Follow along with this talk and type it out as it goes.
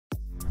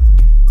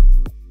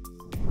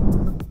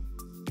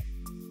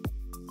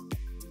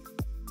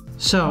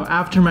So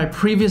after my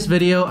previous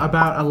video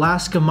about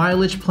Alaska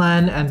mileage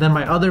plan, and then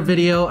my other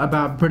video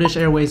about British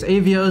Airways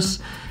Avios,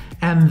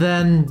 and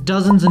then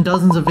dozens and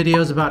dozens of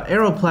videos about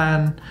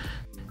Aeroplan,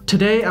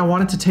 today I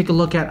wanted to take a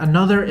look at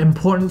another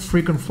important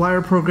frequent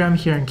flyer program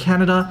here in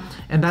Canada,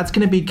 and that's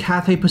going to be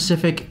Cathay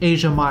Pacific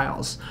Asia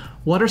Miles.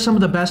 What are some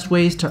of the best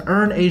ways to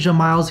earn Asia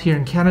Miles here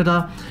in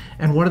Canada,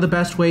 and what are the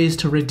best ways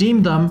to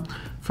redeem them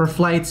for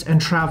flights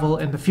and travel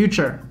in the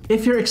future?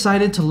 If you're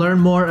excited to learn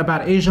more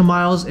about Asia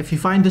Miles, if you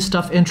find this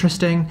stuff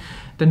interesting,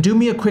 then do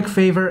me a quick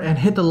favor and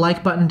hit the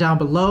like button down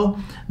below.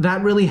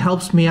 That really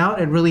helps me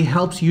out. It really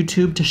helps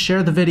YouTube to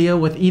share the video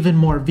with even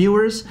more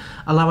viewers,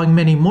 allowing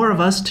many more of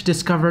us to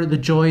discover the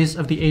joys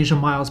of the Asia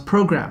Miles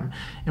program.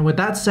 And with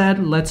that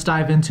said, let's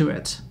dive into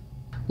it.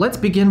 Let's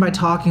begin by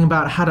talking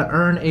about how to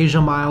earn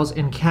Asia Miles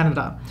in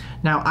Canada.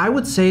 Now, I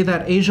would say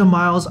that Asia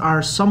Miles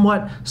are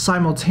somewhat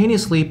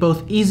simultaneously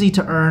both easy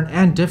to earn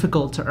and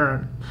difficult to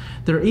earn.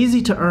 They're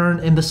easy to earn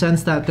in the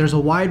sense that there's a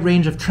wide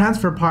range of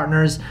transfer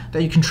partners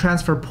that you can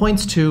transfer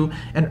points to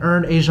and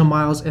earn Asia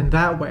Miles in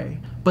that way.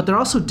 But they're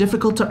also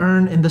difficult to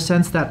earn in the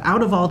sense that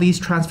out of all these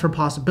transfer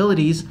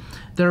possibilities,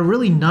 there are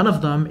really none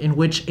of them in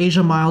which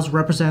Asia Miles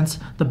represents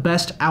the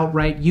best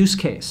outright use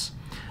case.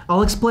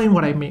 I'll explain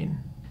what I mean.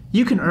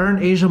 You can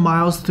earn Asia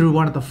Miles through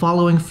one of the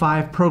following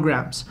 5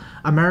 programs.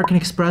 American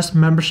Express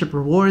membership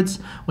rewards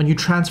when you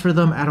transfer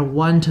them at a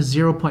 1 to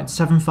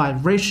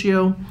 0.75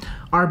 ratio,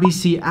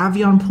 RBC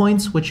Avion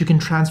points which you can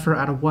transfer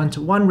at a 1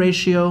 to 1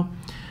 ratio,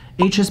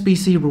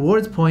 HSBC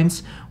rewards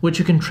points which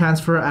you can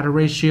transfer at a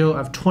ratio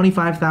of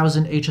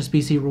 25,000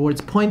 HSBC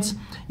rewards points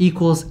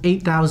equals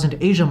 8,000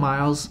 Asia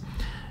Miles,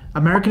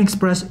 American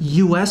Express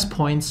US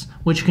points,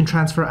 which you can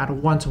transfer at a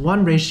 1 to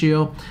 1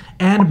 ratio,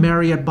 and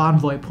Marriott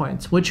Bonvoy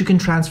points, which you can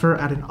transfer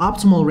at an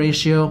optimal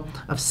ratio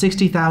of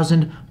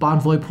 60,000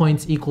 Bonvoy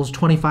points equals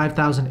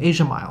 25,000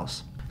 Asia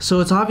Miles. So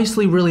it's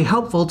obviously really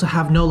helpful to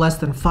have no less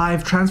than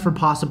 5 transfer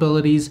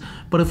possibilities,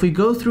 but if we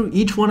go through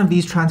each one of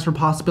these transfer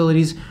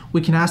possibilities,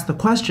 we can ask the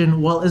question,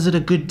 well, is it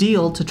a good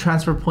deal to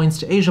transfer points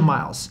to Asia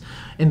Miles?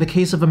 In the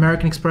case of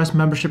American Express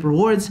membership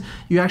rewards,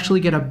 you actually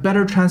get a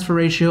better transfer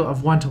ratio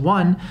of 1 to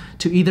 1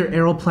 to either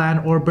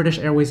Aeroplan or British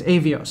Airways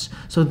Avios,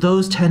 so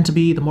those tend to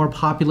be the more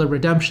popular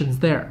redemptions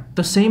there.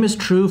 The same is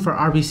true for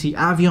RBC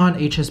Avion,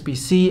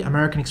 HSBC,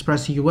 American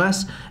Express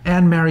US,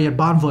 and Marriott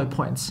Bonvoy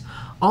points.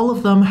 All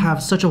of them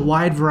have such a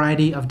wide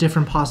variety of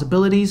different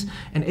possibilities,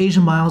 and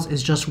Asia Miles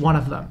is just one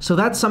of them. So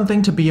that's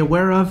something to be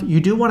aware of. You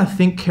do want to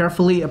think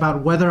carefully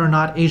about whether or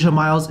not Asia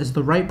Miles is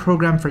the right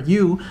program for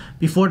you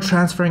before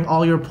transferring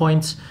all your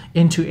points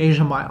into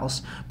Asia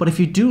Miles. But if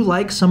you do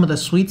like some of the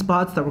sweet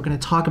spots that we're going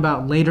to talk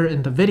about later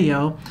in the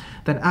video,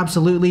 then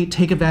absolutely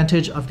take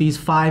advantage of these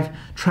 5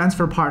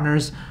 transfer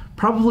partners.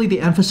 Probably the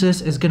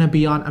emphasis is going to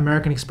be on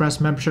American Express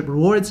membership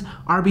rewards,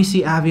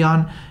 RBC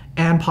Avion,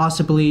 and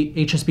possibly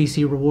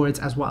HSBC rewards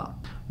as well.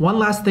 One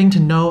last thing to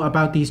know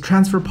about these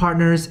transfer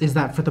partners is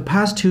that for the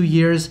past 2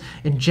 years,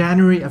 in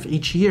January of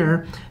each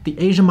year, the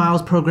Asia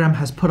Miles program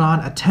has put on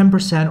a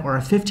 10% or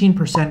a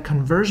 15%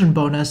 conversion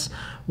bonus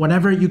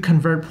whenever you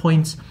convert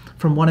points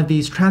from one of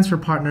these transfer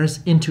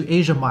partners into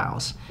Asia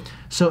Miles.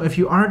 So if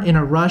you aren't in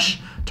a rush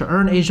to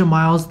earn Asia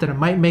Miles, then it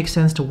might make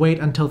sense to wait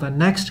until the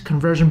next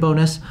conversion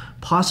bonus,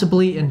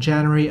 possibly in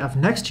January of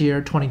next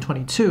year,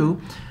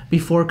 2022,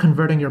 before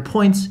converting your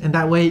points, and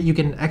that way you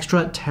get an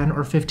extra 10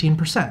 or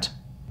 15%.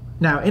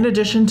 Now, in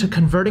addition to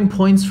converting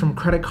points from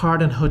credit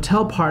card and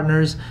hotel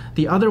partners,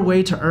 the other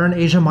way to earn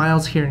Asia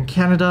Miles here in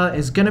Canada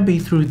is going to be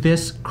through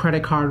this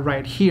credit card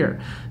right here,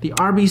 the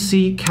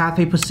RBC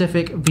Cathay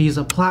Pacific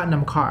Visa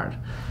Platinum card.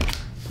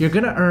 You're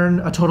going to earn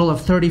a total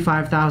of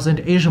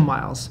 35,000 Asia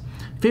Miles,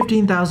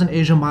 15,000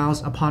 Asia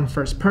Miles upon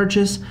first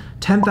purchase,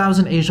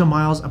 10,000 Asia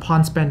Miles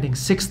upon spending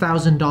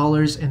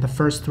 $6,000 in the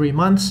first 3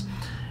 months,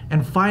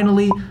 and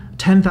finally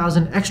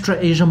 10,000 extra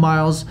Asia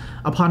Miles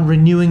upon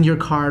renewing your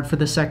card for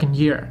the second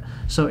year.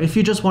 So if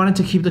you just wanted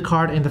to keep the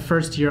card in the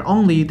first year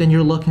only, then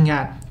you're looking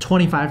at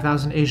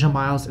 25,000 Asia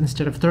Miles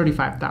instead of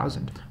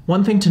 35,000.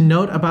 One thing to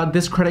note about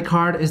this credit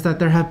card is that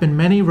there have been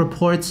many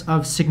reports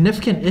of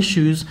significant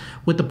issues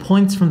with the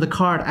points from the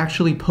card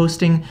actually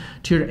posting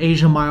to your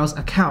Asia Miles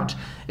account,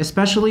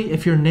 especially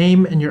if your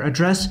name and your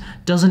address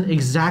doesn't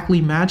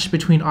exactly match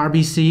between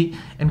RBC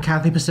and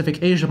Cathay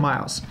Pacific Asia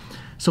Miles.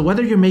 So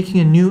whether you're making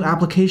a new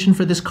application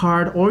for this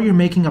card or you're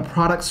making a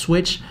product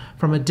switch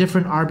from a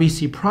different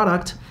RBC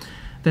product,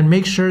 then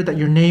make sure that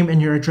your name and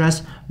your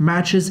address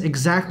matches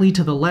exactly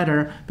to the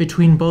letter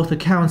between both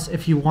accounts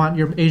if you want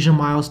your Asia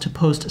Miles to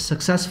post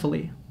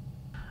successfully.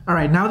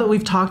 Alright, now that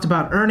we've talked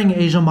about earning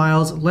Asia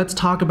Miles, let's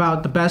talk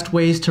about the best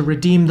ways to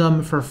redeem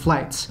them for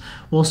flights.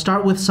 We'll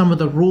start with some of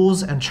the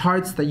rules and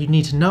charts that you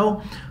need to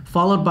know,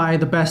 followed by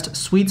the best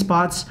sweet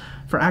spots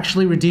for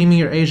actually redeeming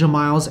your Asia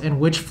Miles and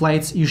which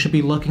flights you should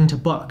be looking to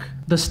book.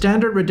 The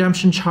standard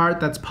redemption chart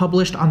that's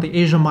published on the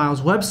Asia Miles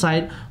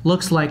website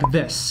looks like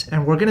this,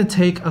 and we're going to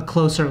take a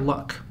closer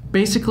look.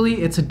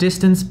 Basically, it's a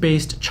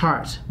distance-based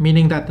chart,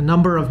 meaning that the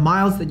number of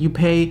miles that you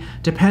pay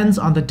depends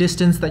on the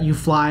distance that you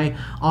fly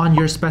on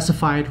your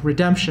specified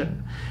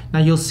redemption. Now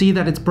you'll see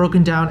that it's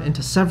broken down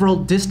into several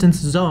distance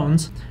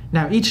zones.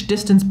 Now each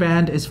distance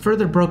band is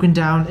further broken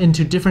down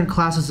into different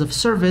classes of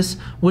service,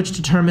 which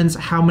determines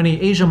how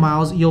many Asia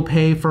miles you'll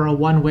pay for a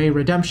one-way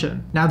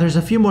redemption. Now there's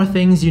a few more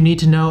things you need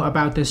to know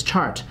about this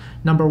chart.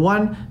 Number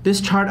one,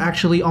 this chart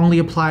actually only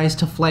applies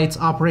to flights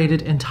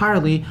operated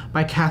entirely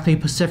by Cathay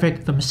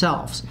Pacific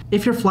themselves.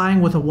 If you're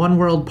flying with a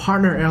Oneworld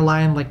partner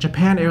airline like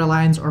Japan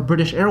Airlines or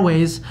British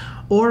Airways,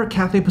 or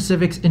Cathay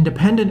Pacific's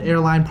independent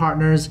airline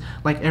partners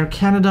like Air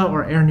Canada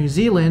or Air New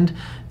Zealand,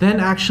 then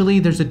actually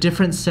there's a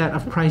different set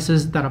of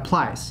prices that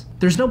applies.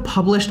 There's no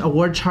published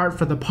award chart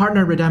for the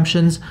partner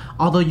redemptions,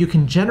 although you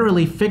can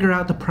generally figure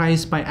out the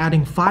price by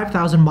adding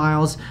 5,000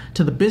 miles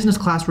to the business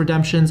class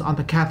redemptions on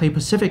the Cathay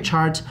Pacific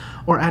chart,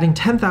 or adding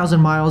 10,000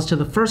 miles to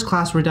the first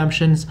class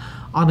redemptions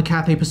on the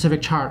Cathay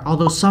Pacific chart,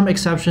 although some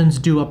exceptions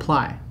do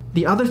apply.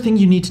 The other thing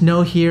you need to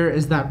know here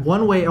is that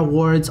one-way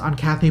awards on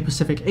Cathay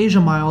Pacific Asia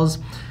Miles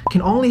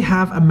can only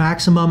have a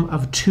maximum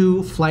of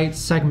 2 flight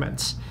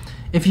segments.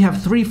 If you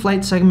have 3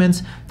 flight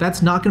segments,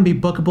 that's not going to be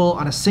bookable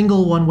on a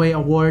single one-way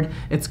award.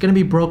 It's going to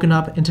be broken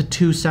up into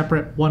 2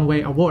 separate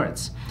one-way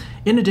awards.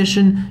 In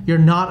addition, you're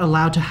not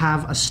allowed to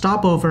have a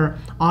stopover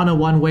on a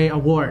one-way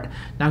award.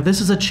 Now,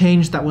 this is a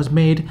change that was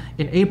made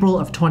in April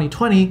of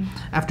 2020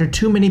 after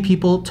too many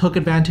people took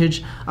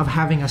advantage of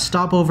having a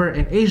stopover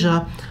in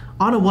Asia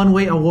on a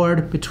one-way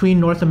award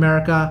between North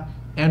America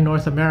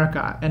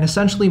and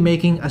essentially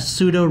making a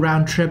pseudo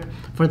round trip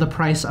for the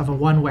price of a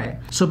one-way.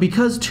 So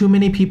because too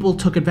many people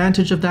took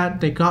advantage of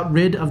that, they got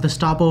rid of the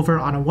stopover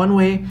on a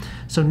one-way.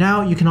 So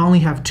now you can only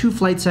have 2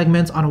 flight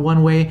segments on a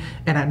one-way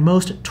and at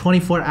most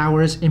 24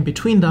 hours in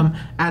between them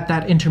at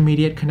that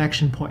intermediate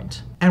connection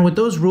point. And with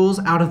those rules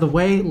out of the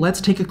way, let's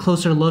take a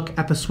closer look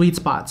at the sweet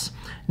spots.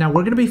 Now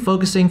we're going to be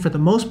focusing for the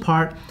most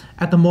part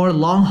at the more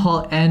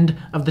long-haul end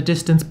of the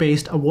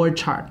distance-based award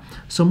chart.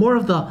 So more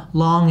of the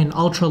long and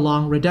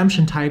ultra-long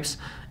redemption types,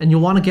 and you'll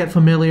want to get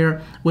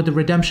familiar with the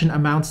redemption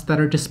amounts that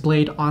are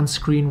displayed on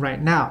screen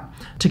right now.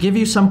 To give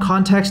you some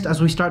context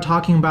as we start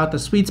talking about the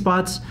sweet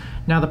spots,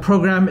 now the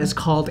program is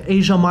called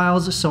Asia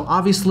Miles, so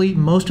obviously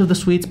most of the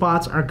sweet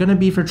spots are going to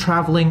be for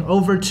traveling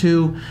over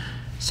to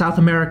South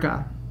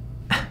America.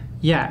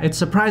 Yeah, it's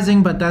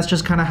surprising, but that's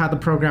just kind of how the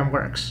program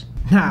works.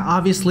 Now,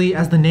 obviously,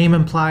 as the name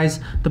implies,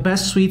 the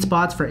best sweet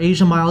spots for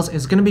Asia Miles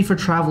is going to be for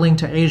traveling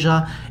to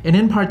Asia, and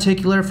in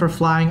particular for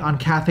flying on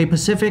Cathay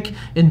Pacific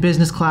in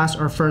business class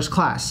or first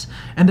class.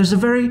 And there's a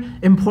very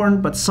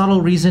important but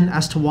subtle reason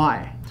as to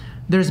why.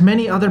 There's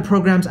many other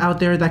programs out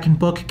there that can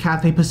book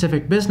Cathay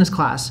Pacific business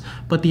class,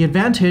 but the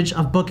advantage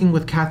of booking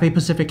with Cathay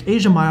Pacific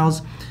Asia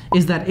Miles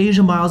is that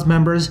Asia Miles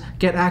members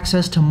get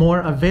access to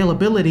more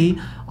availability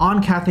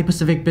on Cathay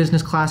Pacific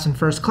business class and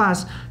first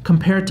class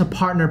compared to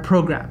partner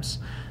programs.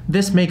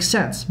 This makes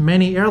sense.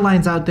 Many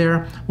airlines out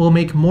there will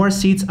make more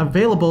seats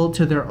available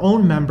to their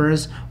own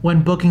members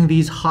when booking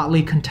these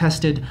hotly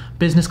contested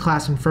business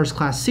class and first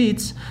class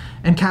seats,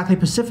 and Cathay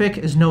Pacific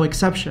is no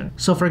exception.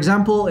 So for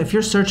example, if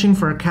you're searching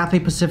for a Cathay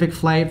Pacific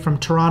flight from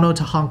Toronto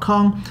to Hong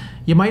Kong,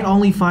 you might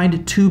only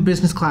find 2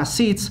 business class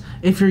seats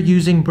if you're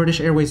using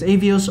British Airways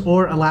Avios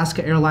or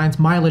Alaska Airlines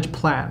mileage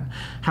plan.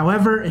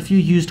 However, if you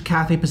used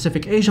Cathay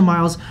Pacific Asia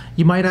Miles,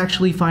 you might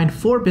actually find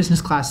 4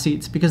 business class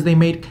seats because they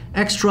made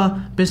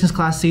extra business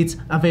class seats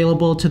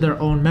available to their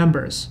own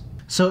members.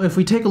 So if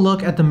we take a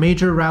look at the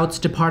major routes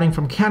departing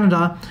from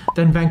Canada,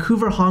 then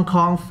Vancouver-Hong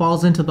Kong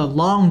falls into the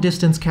long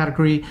distance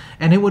category,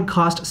 and it would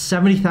cost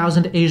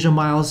 70,000 Asia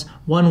miles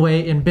one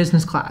way in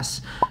business class.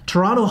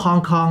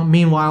 Toronto-Hong Kong,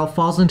 meanwhile,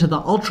 falls into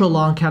the ultra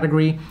long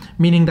category,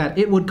 meaning that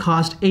it would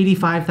cost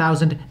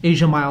 85,000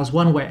 Asia miles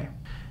one way.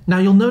 Now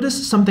you'll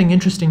notice something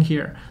interesting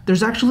here.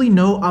 There's actually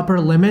no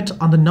upper limit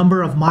on the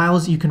number of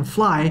miles you can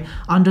fly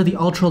under the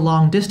ultra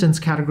long distance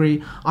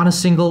category on a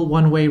single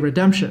one-way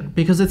redemption,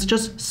 because it's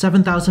just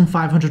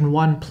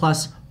 7,501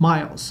 plus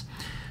miles.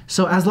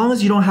 So as long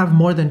as you don't have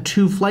more than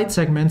 2 flight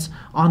segments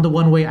on the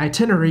one-way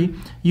itinerary,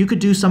 you could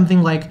do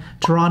something like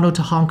Toronto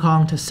to Hong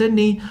Kong to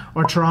Sydney,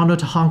 or Toronto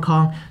to Hong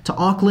Kong to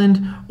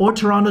Auckland, or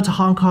Toronto to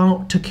Hong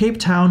Kong to Cape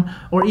Town,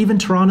 or even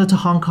Toronto to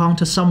Hong Kong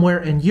to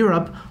somewhere in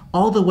Europe,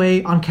 all the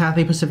way on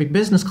Cathay Pacific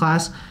business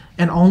class,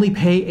 and only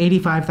pay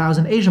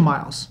 85,000 Asia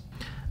miles.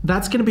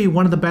 That's going to be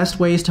one of the best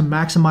ways to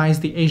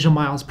maximize the Asia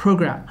Miles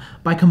program,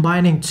 by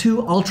combining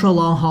 2 ultra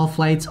long haul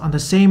flights on the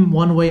same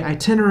one-way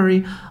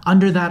itinerary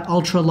under that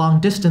ultra long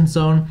distance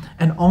zone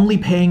and only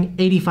paying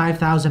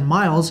 85,000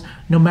 miles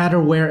no matter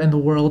where in the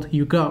world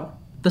you go.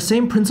 The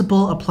same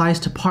principle applies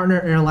to partner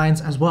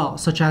airlines as well,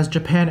 such as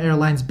Japan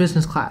Airlines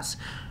business class,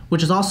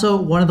 which is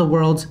also one of the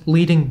world's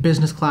leading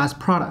business class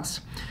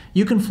products.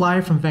 You can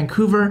fly from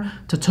Vancouver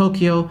to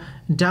Tokyo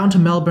down to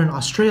Melbourne,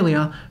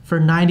 Australia for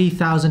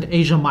 90,000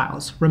 Asia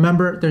miles.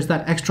 Remember, there's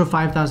that extra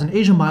 5,000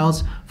 Asia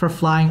miles for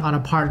flying on a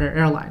partner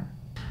airline.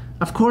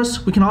 Of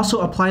course, we can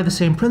also apply the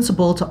same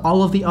principle to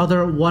all of the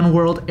other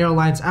Oneworld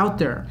airlines out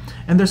there.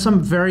 And there's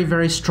some very,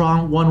 very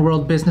strong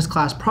Oneworld business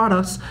class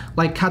products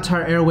like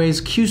Qatar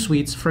Airways Q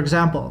Suites, for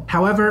example.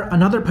 However,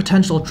 another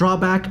potential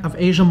drawback of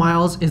Asia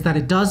Miles is that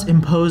it does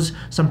impose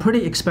some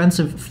pretty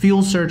expensive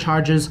fuel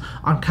surcharges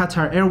on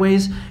Qatar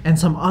Airways and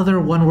some other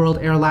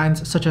Oneworld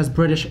airlines such as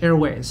British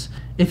Airways.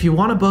 If you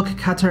want to book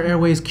Qatar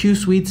Airways Q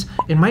Suites,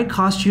 it might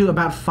cost you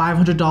about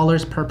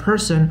 $500 per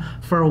person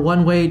for a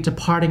one-way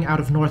departing out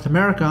of North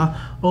America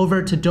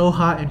over to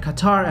Doha in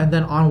Qatar and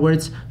then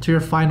onwards to your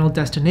final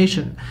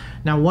destination.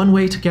 Now, one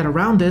way to get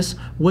around this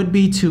would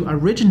be to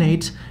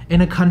originate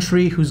in a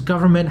country whose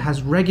government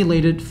has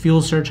regulated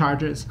fuel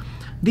surcharges.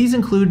 These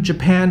include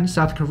Japan,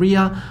 South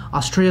Korea,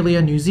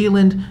 Australia, New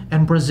Zealand,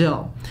 and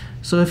Brazil.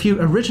 So if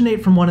you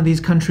originate from one of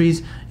these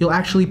countries, you'll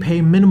actually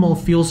pay minimal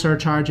fuel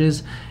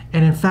surcharges.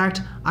 And in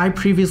fact, I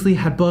previously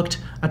had booked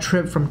a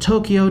trip from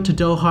Tokyo to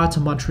Doha to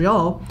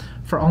Montreal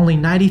for only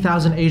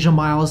 90,000 Asia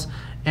miles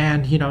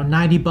and,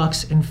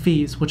 $90 in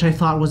fees, which I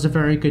thought was a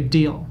very good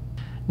deal.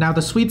 Now,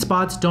 the sweet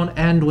spots don't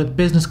end with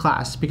business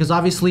class, because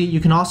obviously you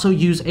can also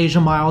use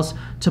Asia Miles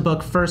to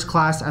book first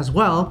class as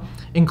well,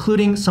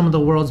 including some of the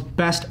world's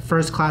best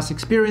first class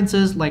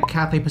experiences like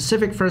Cathay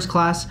Pacific First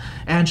Class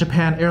and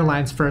Japan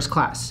Airlines First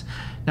Class.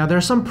 Now, there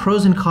are some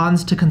pros and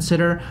cons to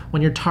consider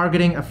when you're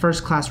targeting a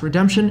first class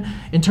redemption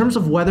in terms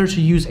of whether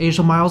to use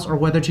Asia Miles or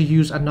whether to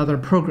use another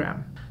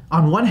program.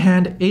 On one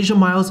hand, Asia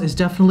Miles is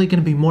definitely going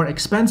to be more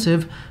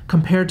expensive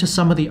compared to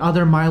some of the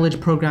other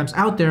mileage programs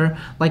out there,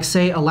 like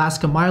say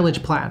Alaska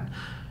Mileage Plan.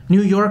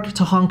 New York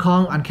to Hong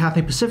Kong on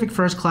Cathay Pacific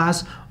First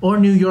Class or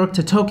New York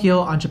to Tokyo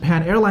on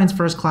Japan Airlines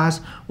First Class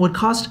would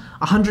cost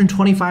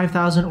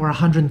 125,000 or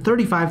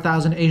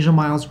 135,000 Asia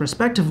miles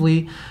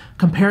respectively,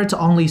 compared to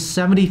only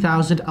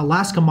 70,000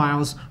 Alaska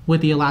miles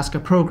with the Alaska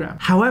program.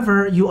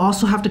 However, you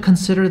also have to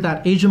consider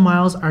that Asia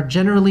miles are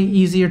generally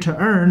easier to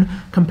earn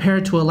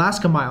compared to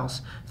Alaska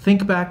miles.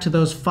 Think back to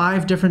those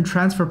 5 different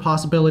transfer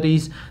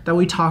possibilities that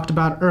we talked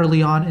about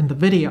early on in the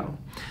video.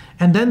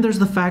 And then there's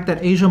the fact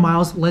that Asia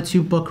Miles lets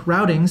you book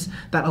routings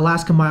that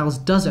Alaska Miles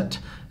doesn't.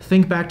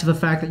 Think back to the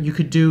fact that you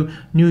could do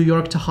New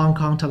York to Hong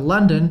Kong to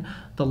London,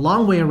 the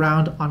long way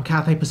around on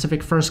Cathay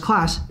Pacific First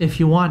Class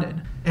if you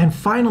wanted. And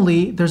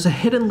finally, there's a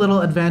hidden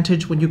little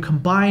advantage when you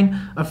combine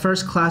a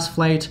first class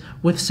flight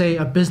with, say,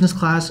 a business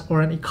class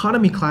or an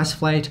economy class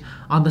flight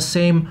on the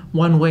same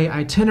one-way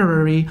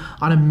itinerary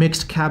on a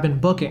mixed cabin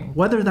booking,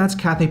 whether that's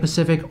Cathay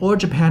Pacific or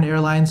Japan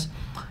Airlines.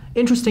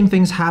 Interesting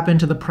things happen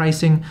to the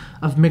pricing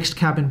of mixed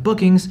cabin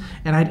bookings,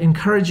 and I'd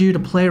encourage you to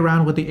play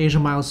around with the Asia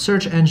Miles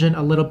search engine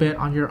a little bit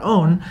on your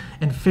own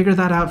and figure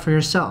that out for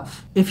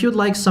yourself. If you'd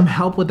like some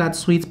help with that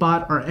sweet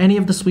spot or any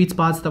of the sweet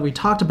spots that we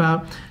talked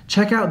about,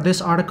 check out this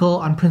article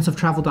on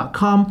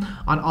princeoftravel.com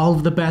on all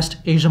of the best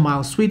Asia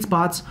Miles sweet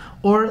spots,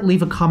 or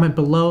leave a comment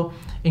below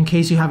in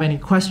case you have any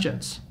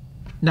questions.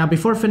 Now,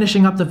 before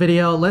finishing up the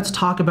video, let's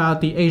talk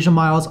about the Asia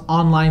Miles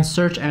online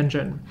search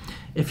engine.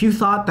 If you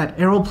thought that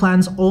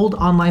Aeroplan's old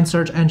online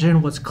search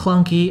engine was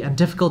clunky and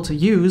difficult to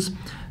use,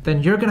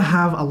 then you're gonna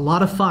have a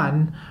lot of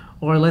fun,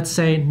 or let's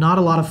say not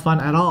a lot of fun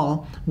at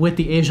all, with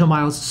the Asia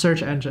Miles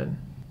search engine.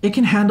 It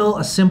can handle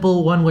a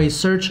simple one-way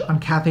search on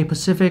Cathay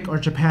Pacific or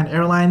Japan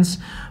Airlines,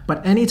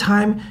 but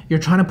anytime you're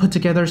trying to put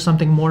together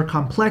something more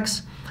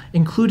complex,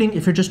 including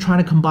if you're just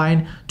trying to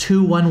combine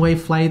 2 one-way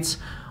flights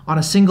on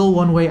a single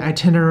one-way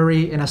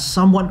itinerary in a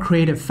somewhat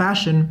creative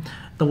fashion,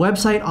 the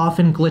website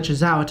often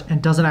glitches out and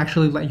doesn't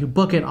actually let you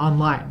book it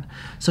online.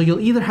 So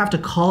you'll either have to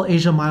call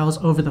Asia Miles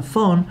over the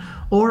phone,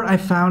 or I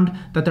found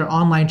that their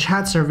online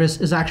chat service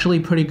is actually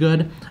pretty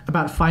good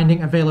about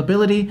finding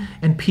availability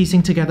and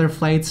piecing together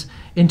flights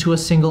into a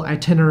single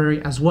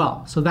itinerary as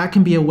well. So that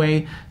can be a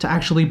way to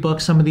actually book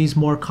some of these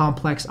more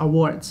complex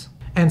awards.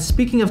 And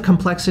speaking of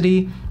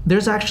complexity,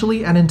 there's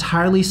actually an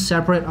entirely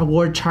separate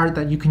award chart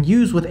that you can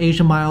use with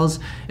Asia Miles.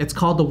 It's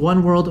called the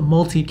Oneworld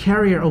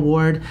Multi-Carrier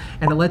Award,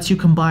 and it lets you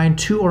combine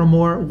 2 or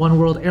more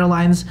Oneworld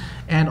airlines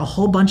and a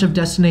whole bunch of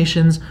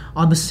destinations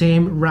on the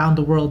same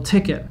round-the-world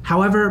ticket.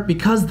 However,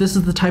 because this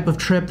is the type of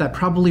trip that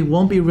probably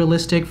won't be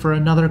realistic for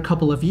another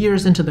couple of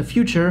years into the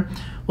future,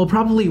 we'll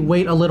probably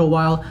wait a little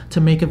while to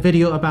make a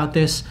video about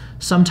this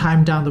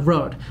sometime down the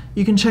road.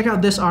 You can check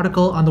out this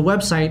article on the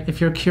website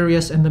if you're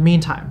curious in the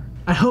meantime.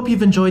 I hope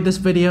you've enjoyed this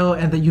video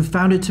and that you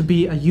found it to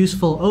be a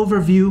useful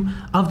overview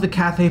of the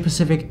Cathay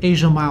Pacific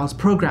Asia Miles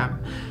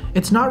program.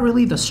 It's not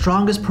really the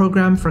strongest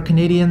program for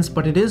Canadians,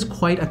 but it is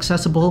quite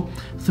accessible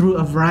through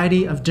a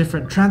variety of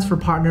different transfer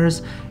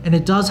partners, and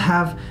it does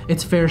have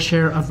its fair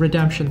share of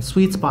redemption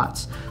sweet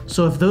spots.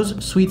 So if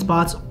those sweet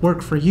spots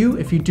work for you,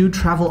 if you do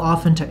travel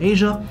often to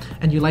Asia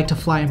and you like to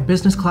fly in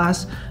business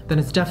class, then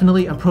it's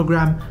definitely a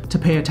program to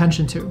pay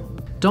attention to.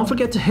 Don't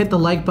forget to hit the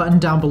like button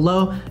down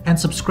below and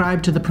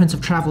subscribe to the Prince of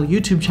Travel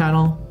YouTube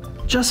channel.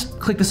 Just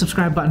click the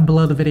subscribe button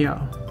below the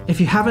video. If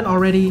you haven't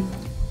already,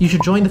 you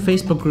should join the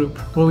Facebook group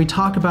where we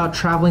talk about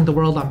traveling the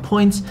world on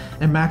points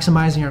and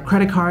maximizing our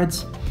credit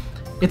cards.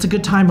 It's a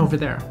good time over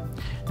there.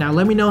 Now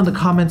let me know in the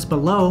comments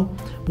below,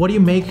 what do you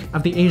make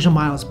of the Asia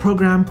Miles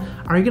program?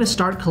 Are you going to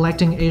start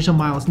collecting Asia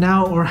Miles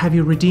now, or have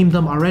you redeemed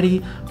them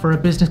already for a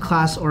business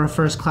class or a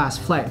first class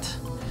flight?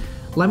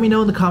 Let me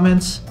know in the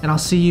comments, and I'll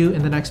see you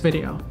in the next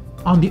video.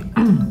 On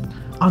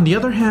the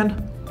other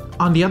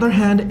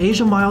hand,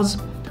 Asia Miles,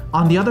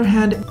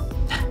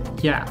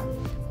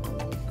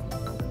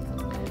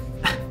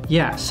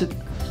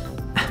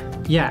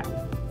 yeah.